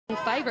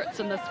Favourites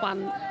in this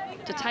one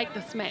to take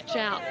this match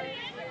out.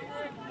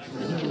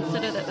 When you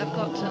consider that they've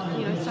got,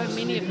 so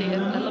many of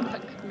their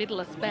Olympic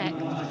medalists back.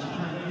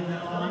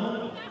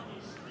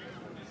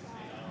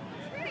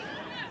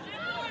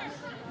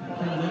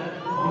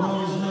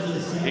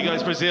 Here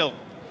goes Brazil.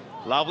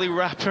 Lovely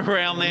wrap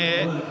around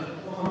there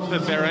for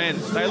Beren.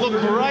 They look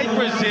great,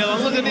 Brazil.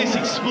 And look at this,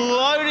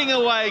 exploding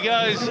away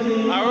goes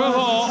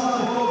Araujo.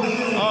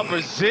 Oh,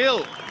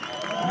 Brazil.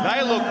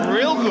 They look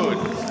real good.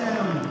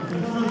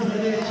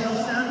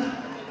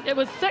 It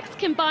was 6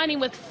 combining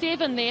with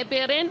 7 there,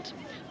 Berend,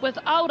 with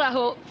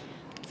Araujo.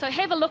 So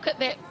have a look at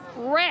that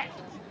wrap.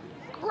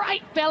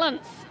 Great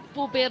balance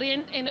for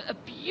Berend and a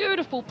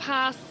beautiful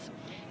pass.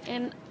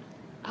 And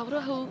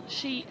Araujo,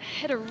 she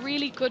had a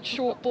really good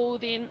short ball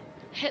then,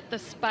 hit the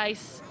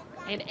space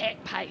and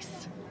at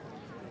pace.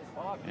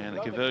 And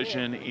the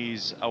conversion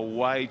is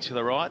away to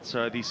the right,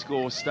 so the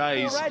score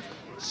stays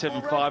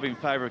 7-5 in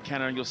favour of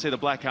Canada. And you'll see the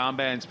black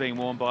armbands being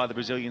worn by the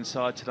Brazilian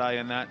side today,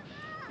 and that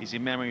is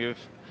in memory of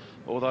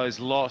all those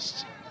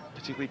lost,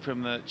 particularly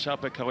from the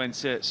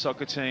Chapecoense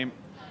soccer team,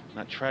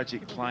 that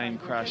tragic plane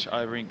crash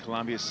over in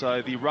Colombia.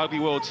 So the rugby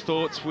world's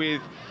thoughts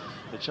with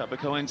the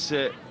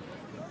Chapecoense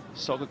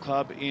soccer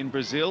club in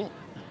Brazil,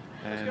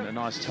 and a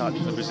nice touch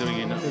for the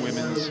Brazilian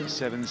women's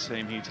sevens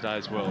team here today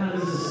as well.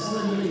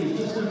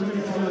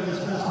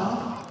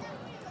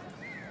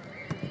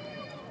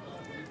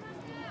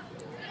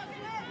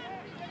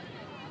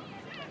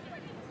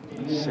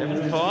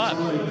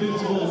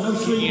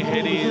 7-5. Kicking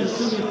ahead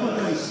is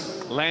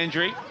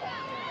Landry.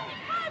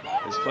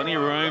 There's plenty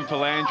of room for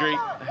Landry.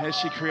 Has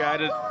she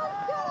created a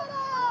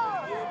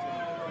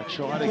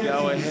try to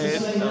go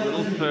ahead a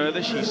little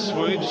further? She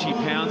swoops, she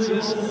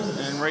pounces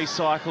and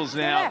recycles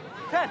now.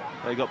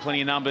 They've got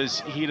plenty of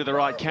numbers here to the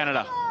right,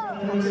 Canada.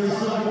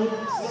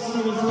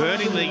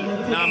 Burning the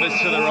numbers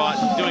to the right,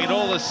 doing it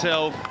all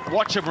herself.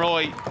 Watcham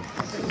Roy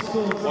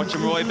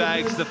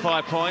bags the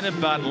 5-pointer,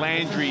 but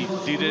Landry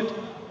did it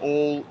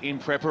all in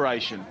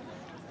preparation.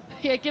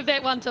 Yeah, give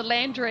that one to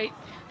Landry.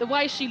 The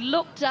way she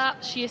looked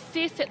up, she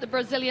assessed that the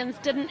Brazilians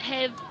didn't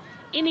have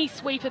any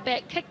sweeper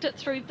back, kicked it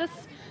through this,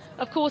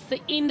 of course,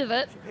 the end of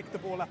it. Pick the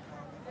ball up.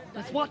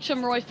 With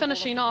Watcham Roy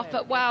finishing off,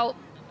 but wow,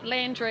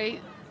 Landry,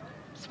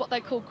 it's what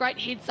they call great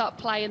heads-up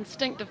play,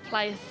 instinctive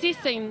play,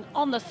 assessing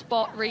on the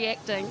spot,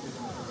 reacting.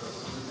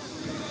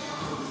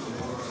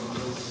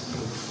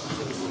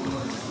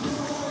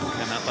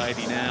 And that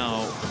lady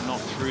now not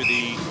through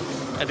the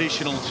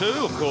additional 2.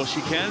 Of course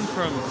she can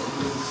from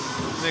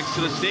next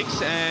to the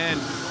sticks, and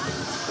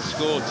the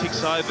score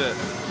ticks over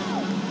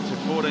to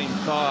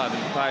 14-5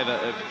 in favour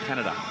of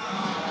Canada.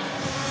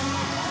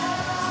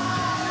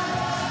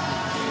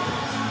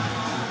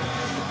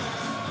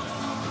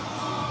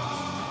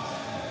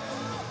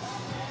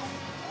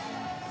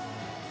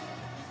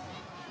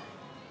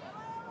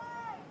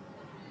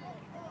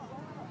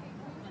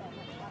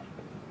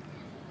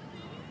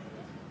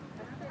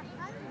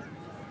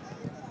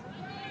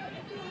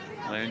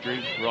 Landry,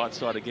 right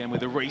side again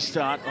with a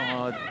restart.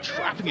 Oh,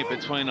 trapping it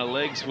between her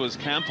legs was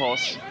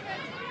Campos.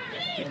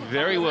 Did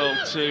very well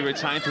to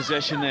retain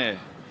possession there.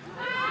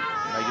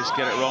 They just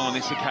get it wrong on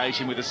this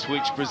occasion with a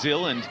switch.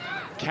 Brazil and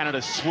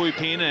Canada swoop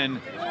in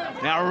and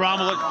now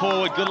rumble it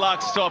forward. Good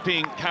luck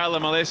stopping Kayla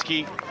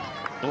Molesky.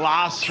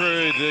 Blast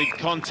through the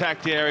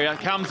contact area,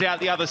 comes out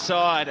the other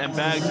side and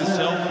bags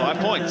herself 5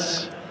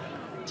 points.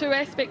 2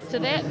 aspects to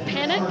that,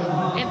 panic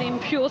and then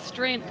pure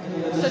strength.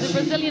 So the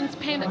Brazilians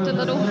panicked a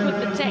little with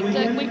the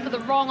tactic, went for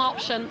the wrong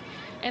option,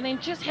 and then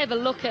just have a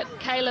look at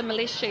Kayla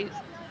Molesky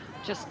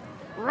just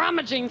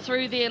rummaging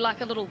through there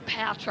like a little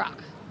power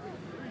truck.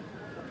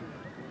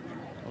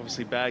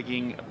 Obviously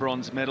bagging a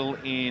bronze medal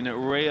in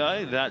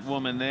Rio, that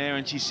woman there,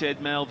 and she said,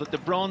 Mel, that the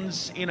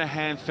bronze in her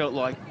hand felt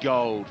like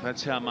gold.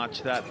 That's how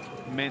much that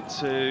meant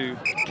to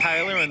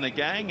Kayla and the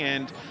gang,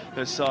 and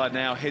her side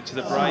now head to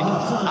the break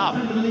up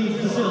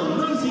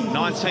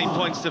 19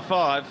 points to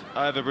 5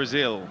 over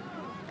Brazil.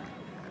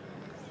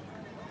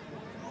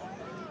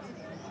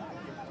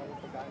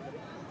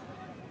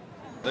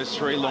 Those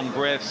 3 long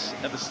breaths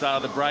at the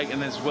start of the break,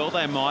 and as well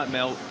they might,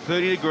 Mel.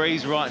 30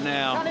 degrees right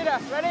now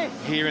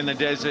here in the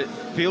desert.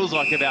 Feels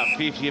like about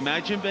 50.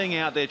 Imagine being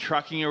out there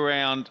trucking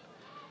around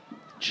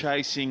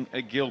chasing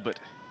a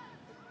Gilbert.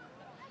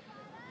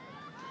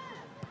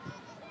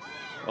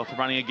 Off the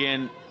running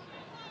again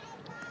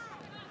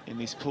in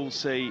this Pool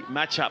C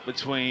matchup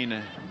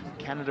between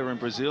Canada and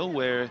Brazil,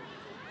 where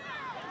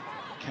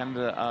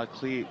Canada are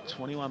clear.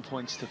 21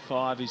 points to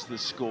 5 is the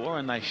score,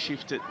 and they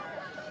shift it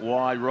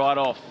wide right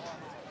off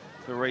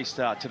the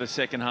restart to the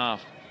second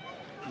half.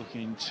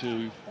 Looking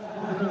to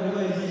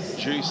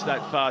juice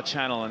that far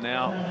channel, and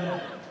now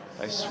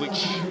they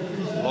switch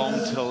long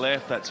to the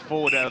left. That's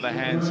forward out of the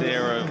hands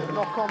there of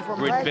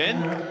Britt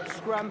Ben.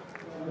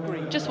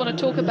 Just want to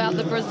talk about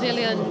the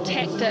Brazilian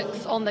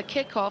tactics on the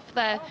kickoff.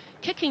 They're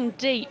kicking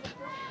deep,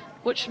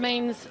 which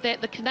means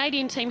that the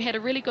Canadian team had a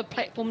really good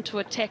platform to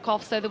attack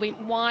off, so they went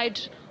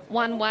wide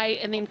one way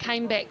and then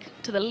came back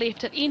to the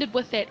left. It ended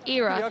with that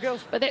error,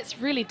 but that's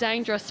really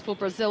dangerous for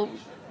Brazil.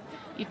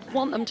 You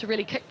want them to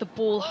really kick the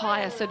ball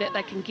higher so that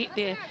they can get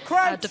their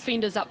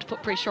defenders up to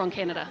put pressure on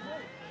Canada.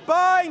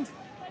 Bind.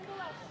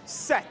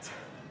 Set.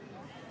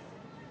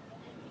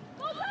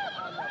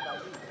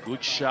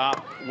 Good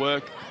sharp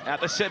work at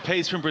the set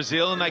piece from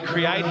Brazil, and they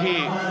create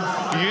here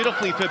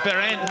beautifully for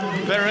Berent.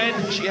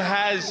 Berent, she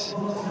has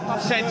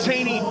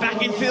Santini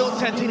back in field.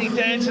 Santini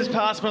dances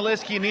past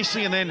Molesky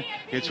initially and then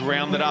gets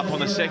rounded up on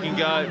the second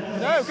go.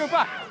 No, go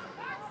back.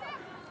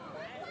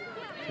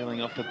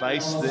 Filling off the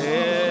base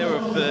there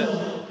of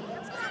the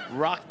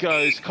ruck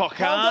goes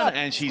Cochran,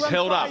 and she's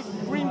held up.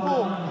 Green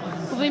ball.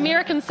 Well, the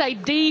Americans say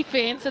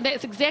defence, and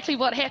that's exactly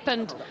what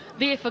happened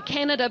there for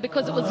Canada,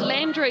 because it was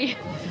Landry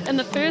in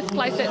the first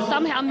place that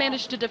somehow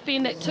managed to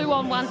defend that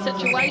 2-on-1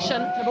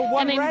 situation.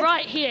 And then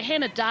right here,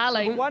 Hannah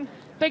Darling,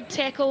 big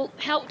tackle,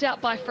 helped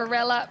out by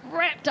Farella,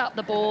 wrapped up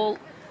the ball.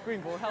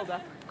 Green ball, held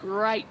up.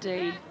 Great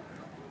D.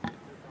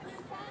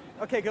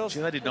 Okay, girls. She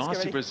did nice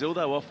to Brazil,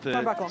 though, off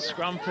the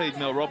scrum feed,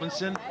 Mel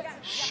Robinson.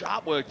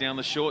 Sharp work down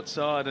the short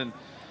side, and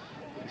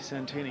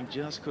Santini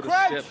just could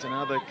have stepped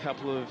another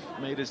couple of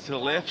metres to the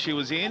left. She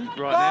was in.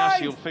 Right now,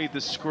 she'll feed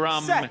the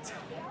scrum.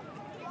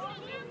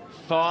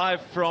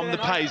 5 from the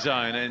pay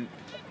zone, and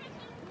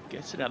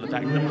gets it out the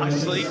back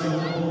nicely.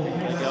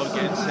 There you go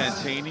again,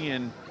 Santini,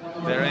 and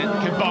they're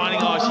combining.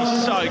 Oh,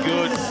 she's so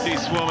good,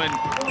 this woman.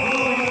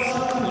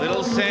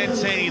 Little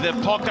Santini, the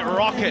pocket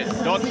rocket,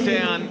 dots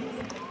down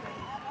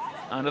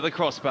under the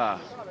crossbar.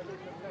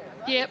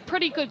 Yeah,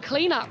 pretty good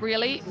clean-up,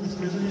 really.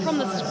 From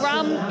the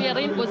scrum,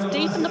 Berent was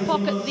deep in the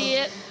pocket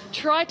there,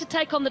 tried to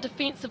take on the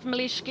defence of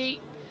Molesky,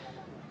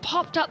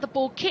 popped up the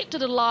ball, kept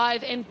it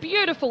alive, and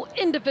beautiful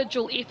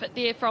individual effort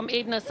there from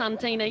Edna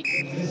Santini.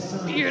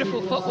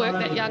 Beautiful footwork,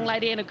 that young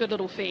lady, and a good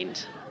little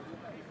fend.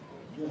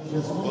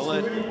 Well,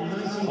 at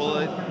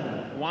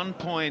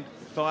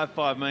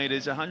 1.55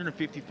 metres,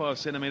 155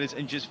 centimetres,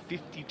 and just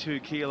 52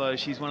 kilos,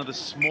 she's one of the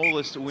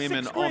smallest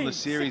women on the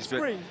series,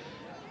 but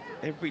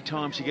every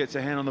time she gets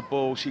her hand on the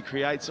ball, she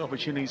creates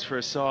opportunities for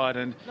her side,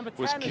 and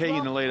was key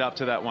in the lead up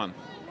to that one.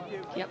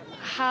 Yep,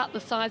 heart the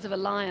size of a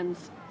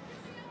lion's.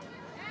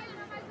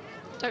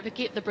 Don't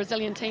forget the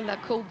Brazilian team, they're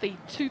called the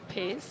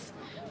Tupes,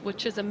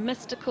 which is a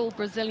mystical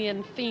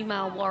Brazilian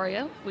female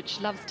warrior which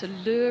loves to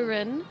lure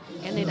in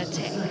and then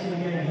attack.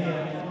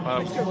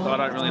 I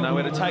don't really know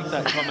where to take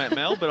that comment,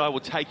 Mel, but I will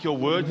take your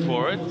word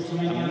for it.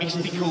 A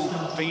mystical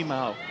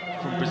female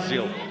from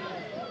Brazil.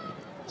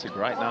 It's a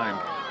great name.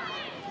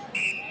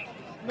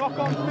 Knock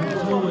on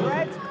first, on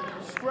red,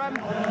 scrum.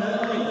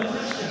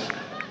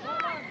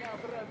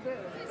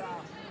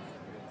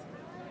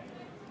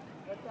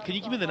 Can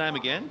you give me the name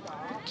again?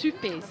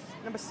 Tupes.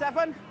 Number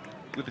 7.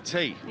 With a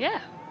T?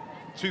 Yeah.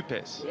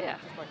 Tupes. Yeah,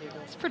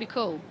 it's pretty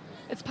cool.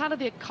 It's part of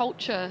their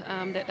culture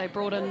that they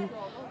brought in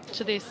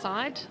to their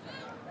side.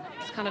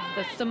 It's kind of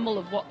the symbol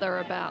of what they're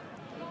about.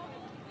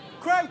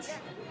 Crouch.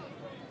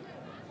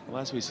 Well,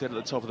 as we said at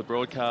the top of the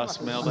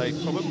broadcast, Mel, they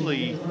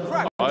probably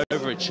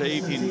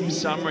overachieved in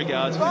some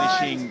regards,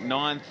 finishing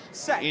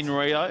 9th in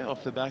Rio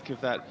off the back of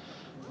that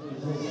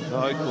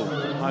vocal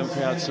home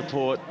crowd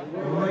support.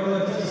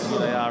 Here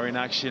they are in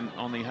action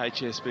on the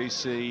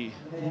HSBC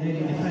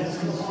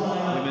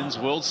Women's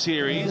World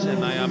Series,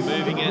 and they are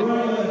moving it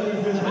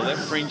to the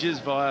left fringes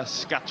via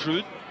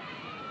Skatrud.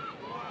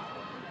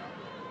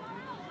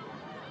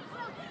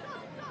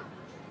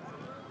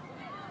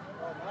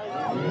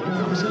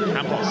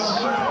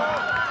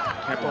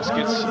 Campos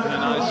gets her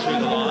nose through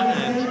the line,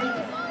 and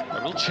a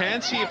real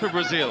chance here for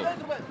Brazil.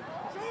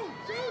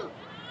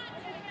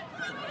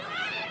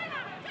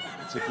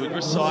 It's a good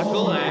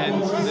recycle,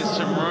 and there's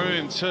some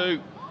room too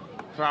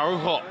for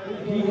Araujo.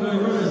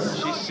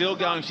 She's still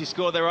going. She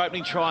scored their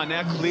opening try,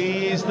 now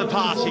clears the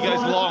pass. She goes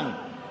long.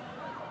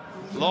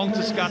 Long to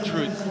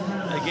Skatrud.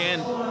 Again,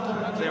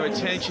 their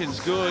attention's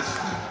good.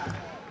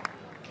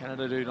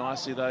 Canada do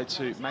nicely, though,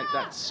 to make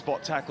that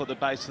spot tackle at the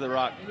base of the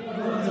ruck.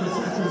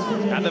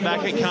 At the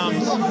back it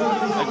comes.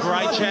 A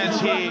great chance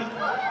here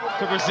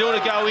for Brazil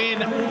to go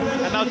in,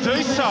 and they'll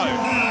do so.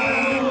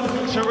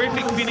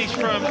 Terrific finish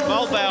from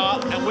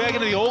Mulbauer, and we're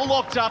going to be all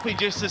locked up in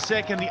just a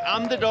second. The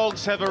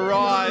underdogs have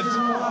arrived,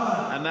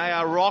 and they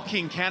are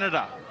rocking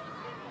Canada.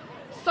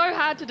 So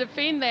hard to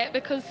defend that,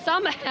 because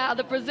somehow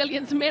the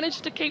Brazilians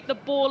managed to keep the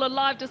ball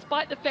alive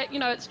despite the fact, you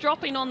know, it's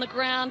dropping on the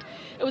ground.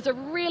 It was a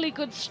really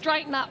good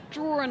straighten up,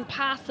 draw and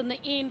pass in the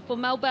end for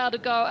Mulbauer to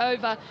go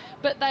over,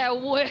 but they are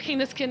working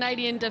this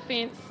Canadian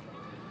defence.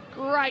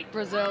 Great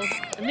Brazil.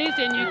 And there's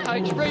their new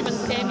coach, Ruben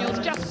Samuels,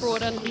 just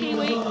brought in,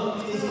 Kiwi.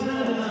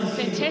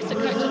 Fantastic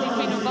coaches. He's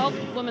been involved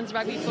with women's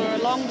rugby for a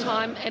long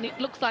time, and it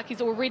looks like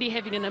he's already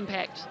having an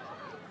impact.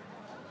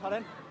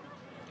 Pardon?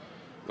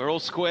 We're all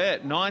square,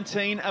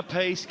 19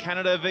 apiece,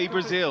 Canada v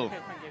Brazil.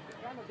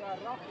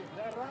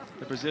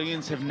 The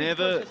Brazilians have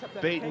never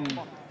beaten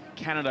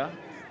Canada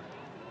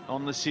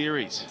on the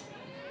series.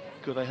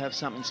 Could they have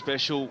something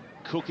special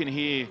cooking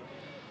here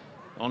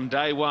on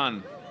day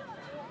 1,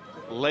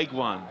 leg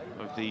 1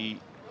 of the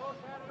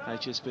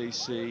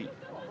HSBC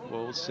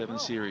World 7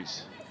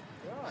 Series?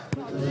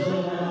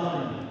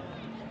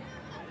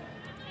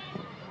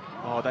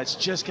 Oh, that's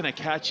just going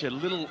to catch a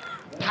little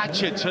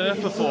patch of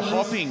turf before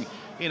hopping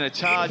in a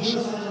touch.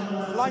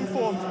 Line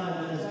formed.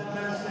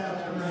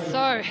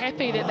 So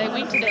happy that they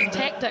went to that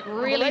tactic,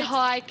 really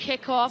high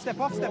kick-off. Step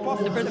off, step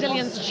off. The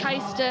Brazilians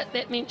chased it.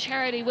 That meant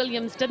Charity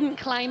Williams didn't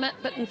claim it,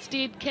 but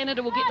instead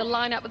Canada will get the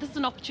line up. But this is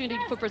an opportunity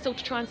for Brazil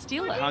to try and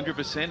steal it.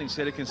 100%.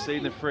 Instead of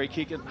conceding the free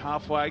kick at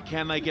halfway,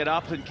 can they get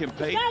up and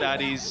compete?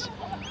 That is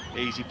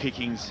easy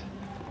pickings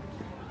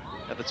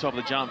at the top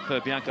of the jump for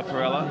Bianca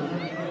Perella.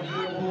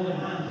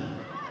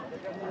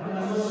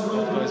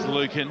 Off goes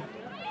Lucan.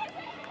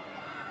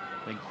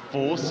 Being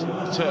forced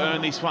to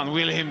earn this one.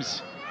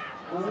 Williams,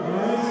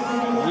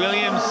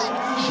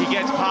 she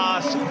gets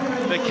past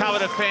the cover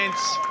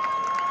defence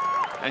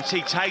and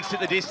she takes it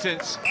the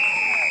distance.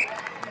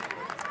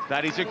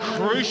 That is a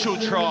crucial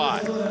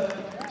try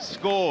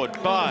scored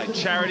by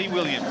Charity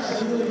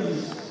Williams.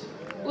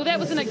 Well, that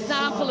was an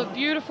example of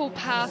beautiful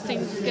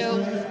passing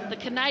skills. The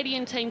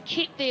Canadian team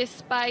kept their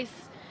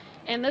space,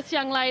 and this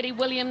young lady,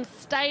 Williams,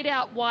 stayed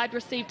out wide,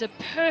 received a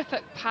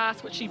perfect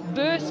pass, which she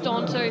burst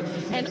onto,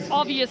 and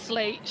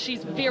obviously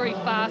she's very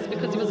fast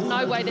because there was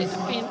no way that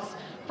defence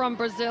from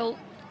Brazil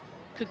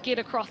could get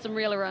across and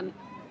reel her in.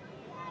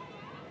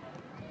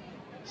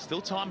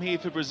 Still time here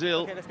for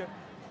Brazil. Okay, let's go.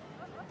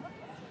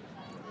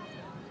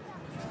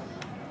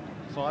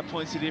 5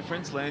 points of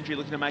difference. Landry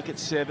looking to make it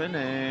 7,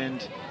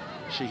 and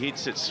she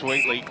hits it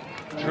sweetly.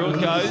 Through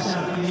it goes.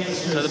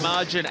 So the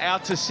margin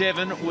out to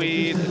 7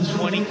 with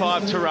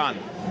 25 to run.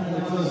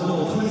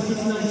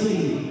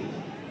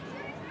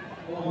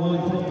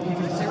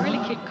 They really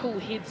kept cool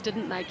heads,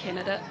 didn't they,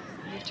 Canada?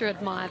 You have to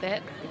admire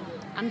that.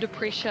 Under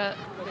pressure,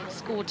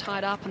 score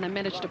tied up, and they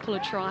managed to pull a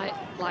try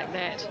like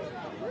that.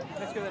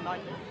 Let's go then, 9.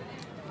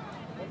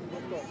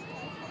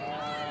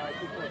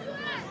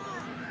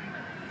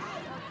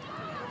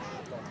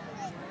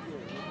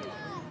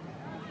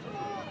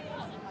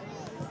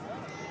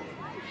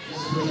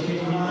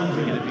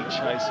 We get a big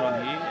chase on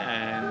here,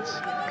 and you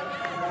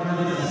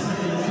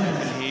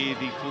can hear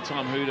the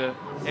full-time hooter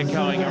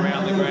echoing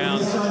around the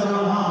ground.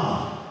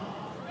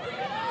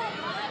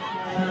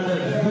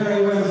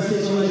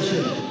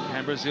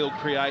 Can Brazil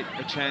create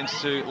a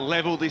chance to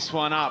level this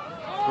one up?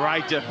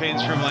 Great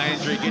defence from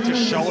Landry, gets a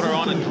shoulder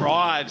on and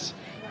drives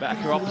back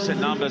her opposite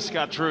number,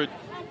 Scatrud.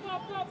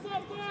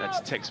 That's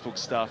textbook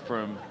stuff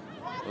from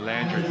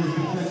Landry.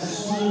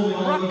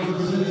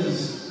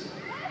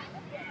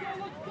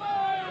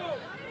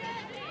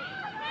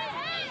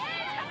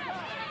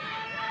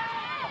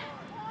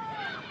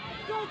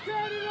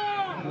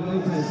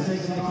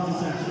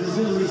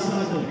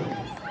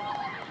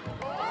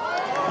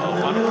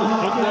 Wonderful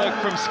footwork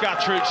from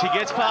Scatrud. She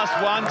gets past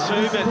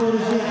 1-2, but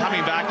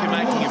coming back and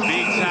making a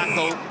big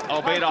tackle,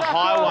 albeit a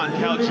high one,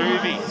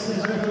 Caljuvi.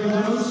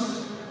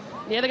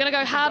 Yeah, they're going to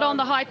go hard on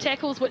the high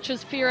tackles, which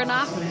is fair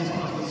enough.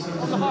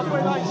 On the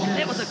halfway line.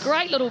 That was a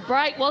great little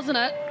break, wasn't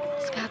it?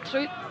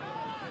 Scatrud.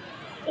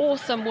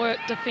 Awesome work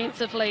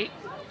defensively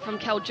from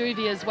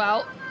Caljuvi as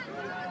well.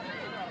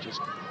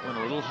 Just went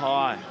a little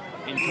high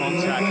in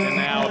contact, and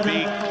now a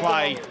big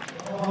play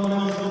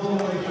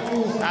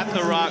at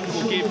the ruck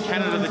will give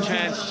Canada the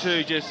chance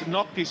to just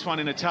knock this one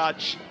in a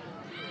touch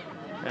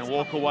and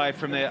walk away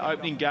from their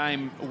opening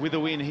game with a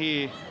win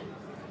here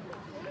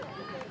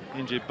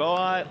in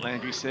Dubai.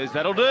 Landry says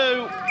that'll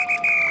do.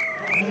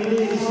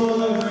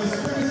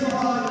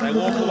 They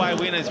walk away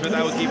winners, but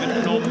they were given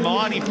an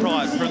almighty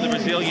fright from the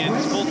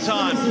Brazilians. Full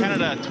time,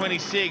 Canada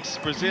 26,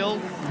 Brazil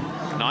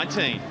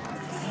 19.